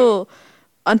until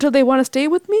they want to stay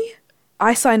with me,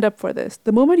 I signed up for this.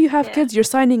 The moment you have kids,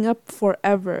 you're signing up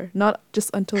forever, not just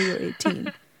until you're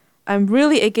 18. I'm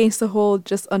really against the whole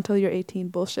just until you're 18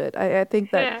 bullshit. I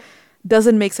think that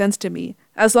doesn't make sense to me.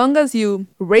 As long as you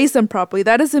raise them properly,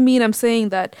 that doesn't mean I'm saying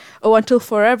that, until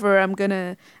forever I'm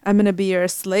gonna be your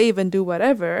slave and do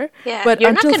whatever. Yeah, but you're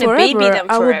until not gonna baby forever, them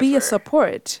I will be a forever.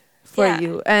 support for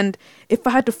you. And if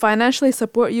I had to financially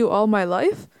support you all my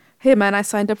life, hey man, I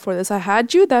signed up for this. I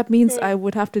had you. That means I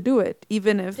would have to do it,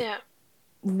 even if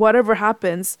whatever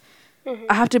happens,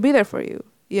 I have to be there for you.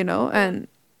 And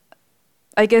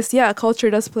I guess culture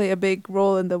does play a big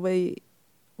role in the way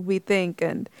we think,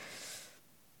 and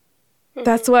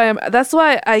that's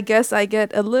why I guess I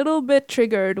get a little bit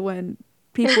triggered when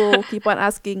people keep on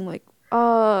asking like,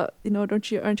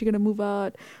 aren't you gonna move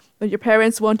out? But your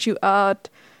parents want you out.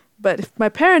 But if my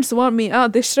parents want me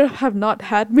out, they should have not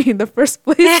had me in the first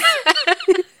place.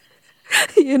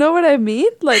 You know what I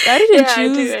mean? Like, I didn't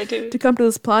choose to come to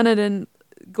this planet and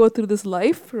go through this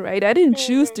life, right? I didn't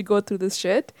choose to go through this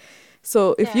shit.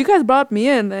 So if you guys brought me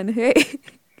in, then hey, you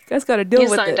guys got to deal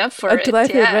with it until I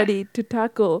feel ready to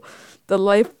tackle the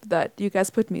life that you guys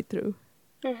put me through.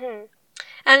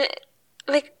 And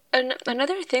like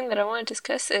another thing that I want to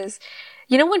discuss is,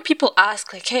 when people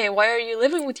ask like, hey, why are you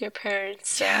living with your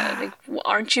parents? Like,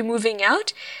 aren't you moving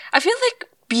out? I feel like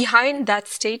behind that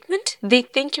statement, they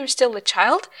think you're still a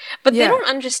child, but they don't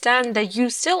understand that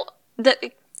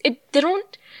they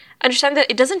don't understand that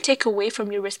it doesn't take away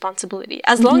from your responsibility.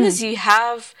 As long as you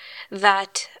have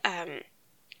that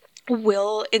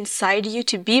will inside you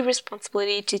to be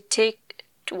responsibility,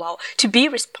 to be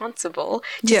responsible,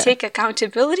 to take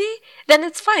accountability, then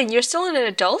it's fine. You're still an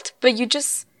adult, but you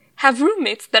just have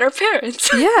roommates that are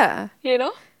parents. Yeah.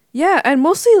 Yeah, and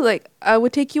mostly, like, I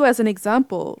would take you as an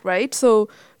example, right? So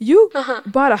you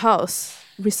bought a house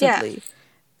recently,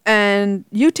 and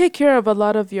you take care of a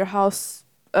lot of your house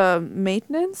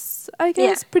maintenance, I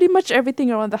guess, pretty much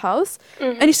everything around the house,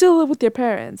 and you still live with your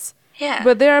parents. Yeah.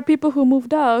 But there are people who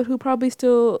moved out who probably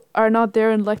still are not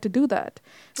there in life to do that.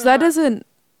 So that doesn't,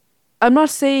 I'm not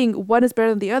saying one is better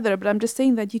than the other, but I'm just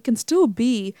saying that you can still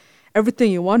be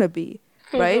everything you want to be,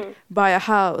 right? Buy a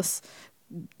house,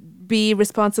 be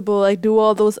responsible, like do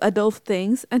all those adult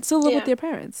things and still live with your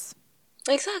parents.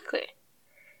 Exactly.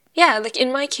 Yeah, like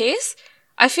in my case,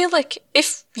 I feel like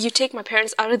if you take my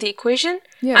parents out of the equation,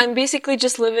 I'm basically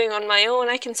just living on my own.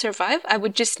 I can survive. I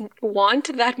would just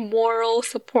want that moral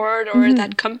support or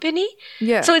that company.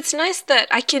 Yeah. So it's nice that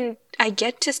I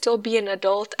get to still be an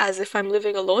adult as if I'm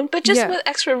living alone, but just with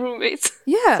extra roommates.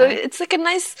 Yeah. So it's like a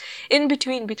nice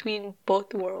in-between between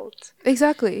both worlds.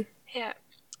 Exactly. Yeah.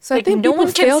 So like, I think no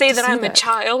one can say that I'm a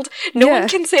child. No one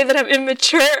can say that I'm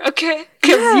immature, okay?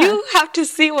 Because you have to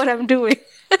see what I'm doing.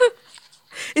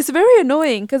 It's very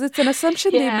annoying because it's an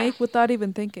assumption they make without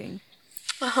even thinking.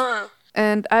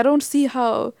 And I don't see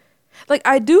how... Like,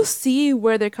 I do see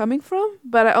where they're coming from,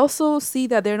 but I also see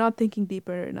that they're not thinking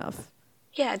deeper enough.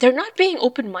 Yeah, they're not being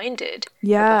open-minded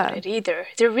about it either.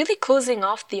 They're really closing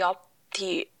off the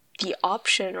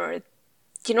option, or...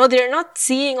 they're not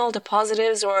seeing all the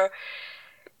positives, or...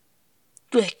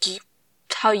 like,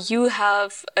 how you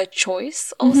have a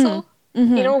choice also.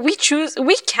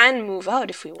 We can move out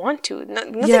if we want to.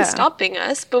 Nothing's stopping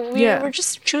us, but we're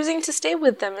just choosing to stay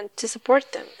with them and to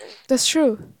support them. That's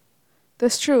true.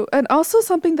 And also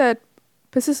something that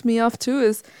pisses me off too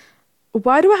is,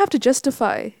 why do I have to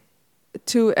justify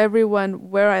to everyone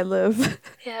where I live?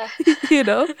 Yeah.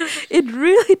 It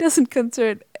really doesn't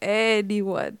concern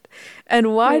anyone.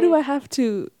 And why do I have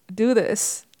to do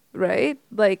this? Right?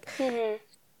 Like,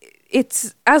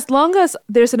 it's as long as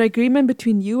there's an agreement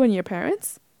between you and your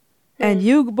parents and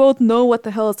you both know what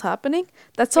the hell is happening,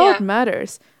 that's all that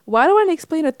matters. Why do I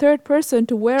explain a third person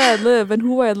to where I live and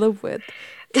who I live with?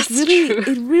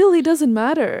 It really doesn't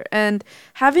matter. And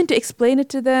having to explain it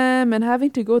to them and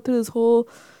having to go through this whole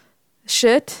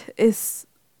shit is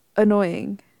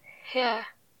annoying. Yeah.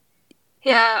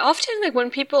 Yeah, often, like,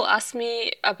 when people ask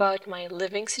me about my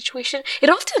living situation, it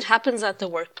often happens at the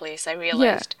workplace, I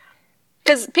realized.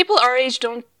 Because people our age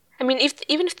don't... I mean,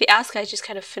 even if they ask, I just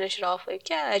kind of finish it off, like,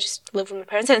 I just live with my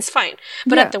parents, and it's fine.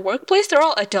 But at the workplace, they're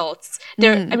all adults.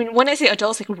 I mean, when I say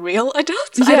adults, like, real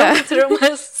adults, I don't consider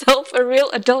myself a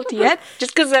real adult yet,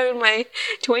 just because I'm in my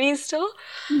 20s still.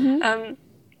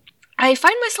 I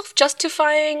find myself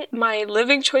justifying my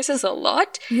living choices a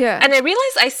lot. Yeah. And I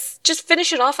realize just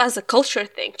finish it off as a culture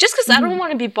thing. Just because I don't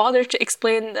want to be bothered to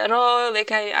explain that, oh,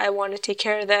 like I want to take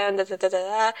care of them, da da da da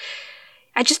da.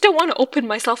 I just don't want to open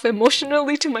myself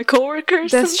emotionally to my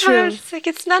coworkers. That's sometimes. true. It's like,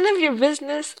 it's none of your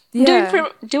business. Yeah.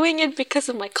 Doing it because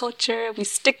of my culture. We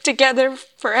stick together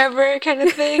forever kind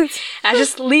of thing. I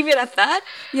just leave it at that.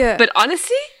 Yeah. But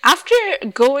honestly, after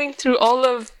going through all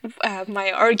of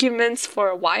my arguments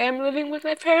for why I'm living with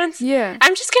my parents, Yeah.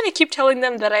 I'm just going to keep telling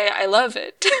them that I love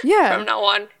it Yeah. from now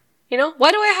on. You know?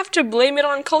 Why do I have to blame it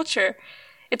on culture?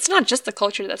 It's not just the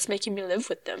culture that's making me live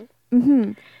with them.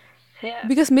 Mm-hmm. Yeah.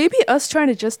 Because maybe us trying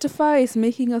to justify is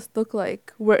making us look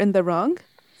like we're in the wrong.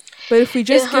 But if we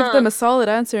just give them a solid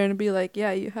answer and be like,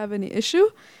 yeah, you have any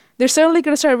issue, they're certainly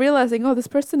going to start realizing, oh, this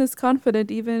person is confident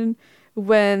even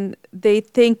when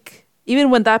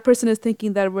that person is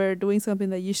thinking that we're doing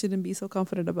something that you shouldn't be so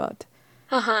confident about.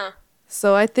 Uh-huh.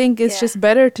 So I think it's just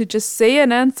better to just say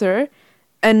an answer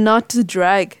and not to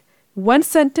drag one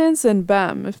sentence and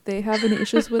bam. If they have any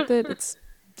issues with it, it's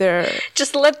their...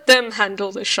 Just let them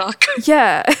handle the shock.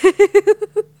 Yeah.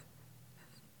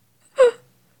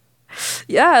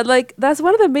 Yeah, like that's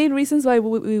one of the main reasons why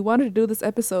we wanted to do this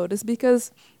episode is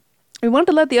because we wanted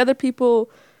to let the other people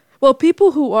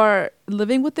who are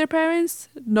living with their parents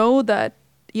know that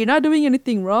you're not doing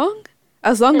anything wrong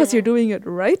as long as you're doing it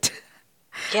right.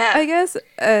 Yeah. I guess.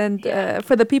 And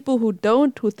for the people who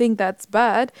think that's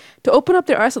bad, to open up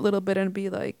their eyes a little bit and be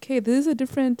like, hey, this is a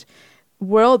different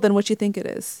world than what you think it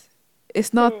is.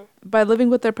 It's not, by living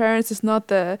with their parents, it's not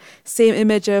the same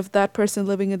image of that person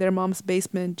living in their mom's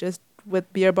basement just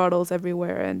with beer bottles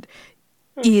everywhere and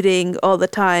eating all the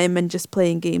time and just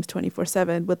playing games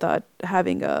 24/7 without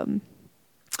having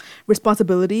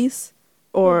responsibilities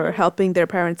or helping their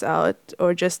parents out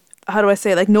or just, how do I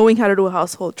say, like knowing how to do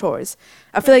household chores.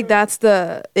 I feel like that's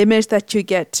the image that you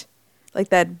get, like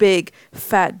that big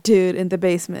fat dude in the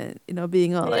basement,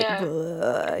 being all like,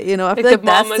 "Bleh," I feel like the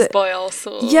mama's boy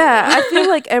also. Yeah, I feel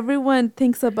like everyone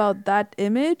thinks about that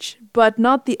image, but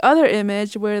not the other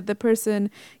image where the person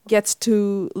gets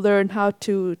to learn how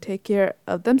to take care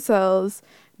of themselves,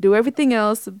 do everything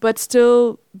else, but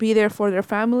still be there for their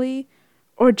family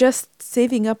or just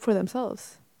saving up for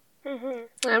themselves.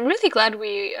 Mm-hmm. I'm really glad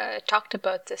we talked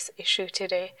about this issue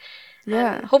today.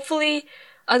 Yeah. And hopefully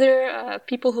other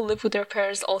people who live with their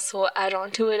parents also add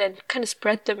on to it and kind of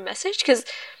spread the message, because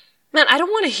man, I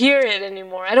don't want to hear it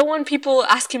anymore. I don't want people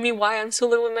asking me why I'm still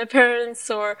living with my parents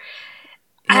or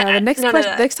the next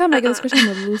time I get this question,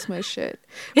 I'm gonna lose my shit.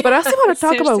 But I also want to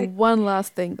talk about one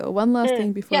last thing though. One last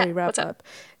thing before we wrap up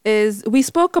is we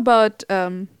spoke about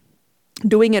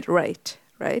doing it right?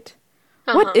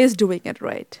 What is doing it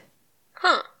right?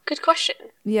 Good question.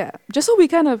 Yeah, just so we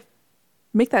kind of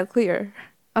make that clear.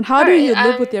 And how do you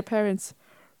live with your parents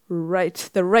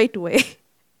the right way?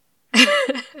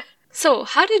 So,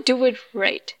 how to do it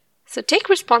right? So, take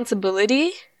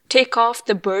responsibility, take off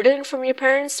the burden from your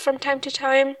parents from time to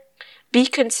time, be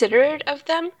considerate of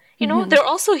them. They're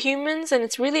also humans, and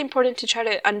it's really important to try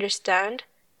to understand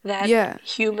that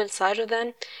human side of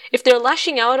them. If they're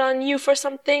lashing out on you for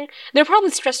something, they're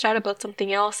probably stressed out about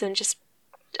something else and just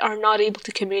are not able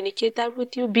to communicate that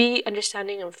with you. Be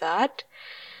understanding of that.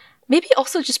 Maybe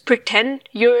also just pretend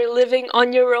you're living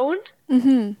on your own.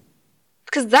 Mm-hmm.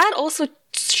 Because that also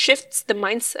shifts the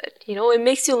mindset. It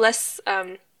makes you less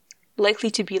likely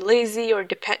to be lazy or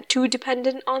too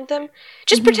dependent on them.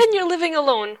 Just pretend you're living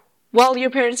alone while your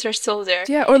parents are still there.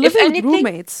 Yeah, or living with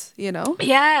roommates,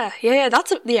 Yeah.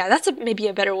 That's maybe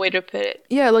a better way to put it.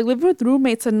 Yeah, like living with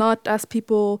roommates and not as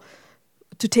people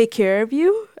to take care of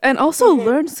you. And also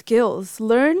learn skills.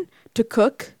 Learn to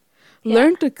cook.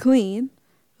 Learn to clean.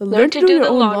 Learn to do your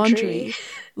own laundry.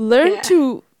 Learn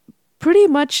to pretty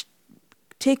much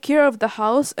take care of the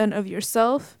house and of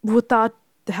yourself without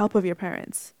the help of your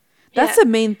parents. That's the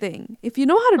main thing. If you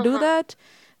know how to do that,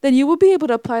 then you will be able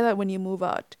to apply that when you move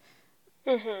out.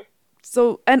 Mm-hmm.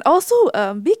 So, and also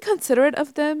be considerate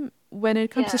of them when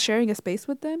it comes to sharing a space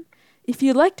with them. If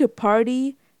you like to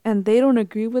party and they don't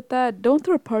agree with that, don't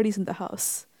throw parties in the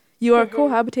house. You are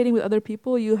cohabitating with other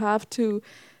people. You have to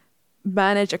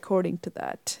manage according to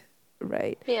that,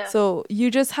 right? Yeah. So you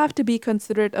just have to be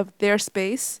considerate of their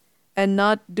space and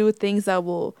not do things that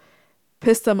will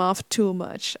piss them off too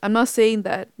much. I'm not saying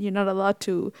that you're not allowed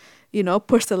to,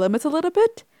 push the limits a little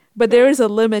bit, but there is a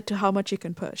limit to how much you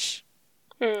can push.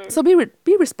 So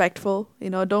be respectful,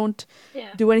 don't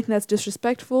do anything that's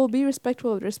disrespectful. Be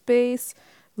respectful of their space.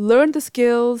 Learn the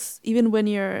skills even when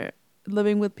you're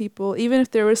living with people, even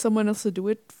if there is someone else to do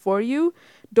it for you,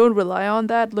 don't rely on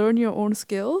that. Learn your own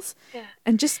skills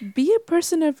and just be a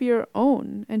person of your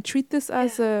own and treat this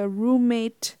as a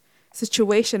roommate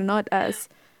situation, not as,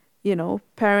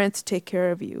 parents take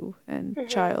care of you and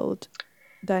child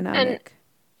dynamic. And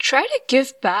try to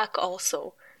give back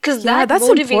also, because Yeah, that that's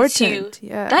motivates important. you.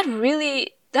 Yeah.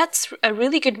 That's a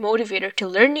really good motivator to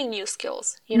learning new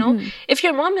skills. If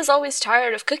your mom is always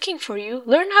tired of cooking for you,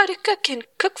 learn how to cook and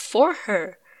cook for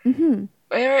her.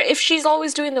 Or if she's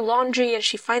always doing the laundry and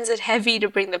she finds it heavy to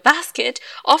bring the basket,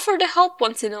 offer to help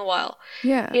once in a while.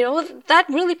 Yeah. That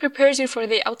really prepares you for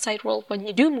the outside world when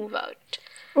you do move out.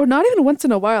 Or not even once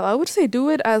in a while. I would say do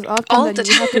it as often All that the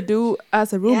you have to do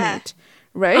as a roommate,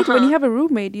 right? When you have a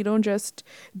roommate, you don't just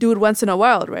do it once in a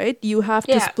while, right? You have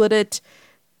to split it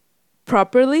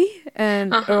properly,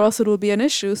 and or else it will be an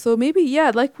issue. So maybe,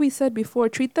 like we said before,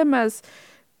 treat them as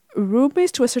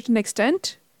roommates to a certain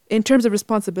extent in terms of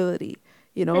responsibility.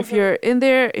 If you're in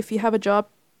there, if you have a job,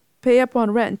 pay up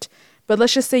on rent. But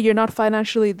let's just say you're not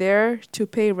financially there to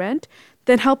pay rent,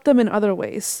 then help them in other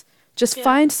ways. Just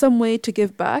find some way to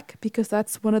give back, because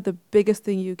that's one of the biggest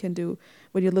thing you can do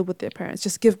when you live with your parents.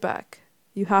 Just give back.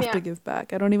 You have to give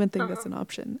back. I don't even think that's an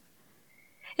option.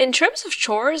 In terms of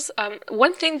chores,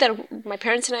 one thing that my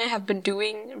parents and I have been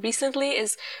doing recently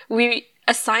is we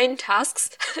assign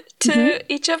tasks to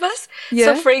each of us.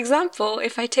 So, for example,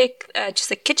 if I take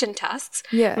just a kitchen tasks,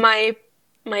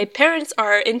 my parents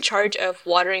are in charge of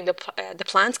watering the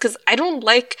plants, because I don't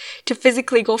like to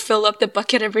physically go fill up the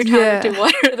bucket every time to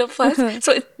water the plants.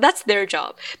 So that's their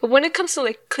job. But when it comes to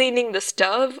like cleaning the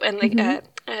stove and like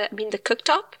the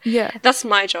cooktop, that's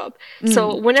my job.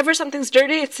 So whenever something's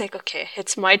dirty, it's like, okay,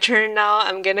 it's my turn now.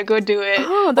 I'm gonna go do it.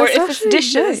 Oh, or if it's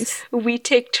dishes, nice. we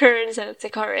take turns, and it's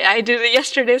like, all right, I did it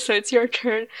yesterday, so it's your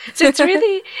turn. So it's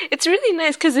really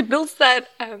nice, because it builds that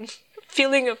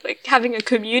feeling of like having a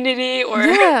community, or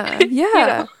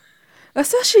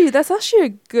That's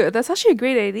actually a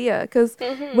great idea, because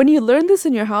when you learn this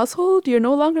in your household, you're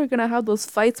no longer gonna have those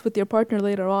fights with your partner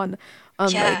later on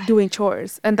like doing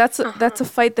chores, and that's a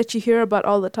fight that you hear about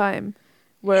all the time,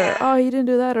 where he didn't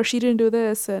do that or she didn't do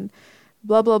this and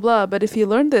blah blah blah. But if you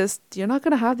learn this, you're not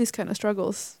gonna have these kind of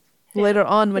struggles later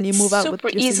on when you move out with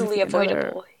your easily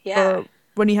avoidable. Or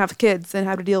when you have kids and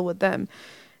have to deal with them.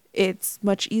 It's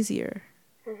much easier.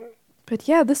 But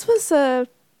this was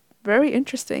very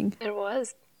interesting. It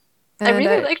was. And I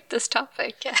really liked this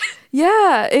topic.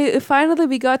 Finally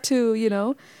we got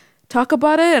to, talk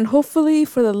about it, and hopefully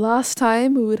for the last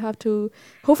time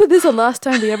hopefully this is the last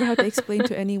time we ever have to explain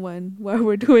to anyone why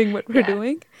we're doing what we're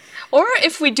doing. Or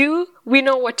if we do, we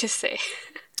know what to say.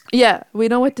 We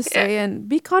know what to say, and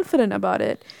be confident about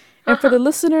it. And for the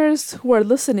listeners who are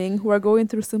listening, who are going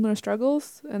through similar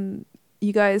struggles, and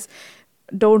you guys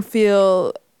don't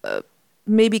feel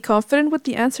maybe confident with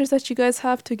the answers that you guys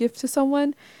have to give to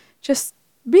someone, just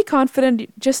be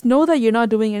confident. Just know that you're not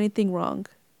doing anything wrong.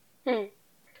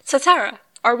 So Tara,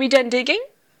 are we done digging?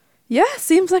 Yeah,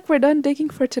 seems like we're done digging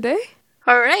for today.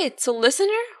 All right, so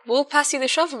listener, we'll pass you the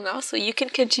shovel now so you can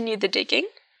continue the digging.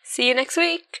 See you next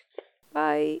week.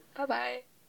 Bye. Bye-bye.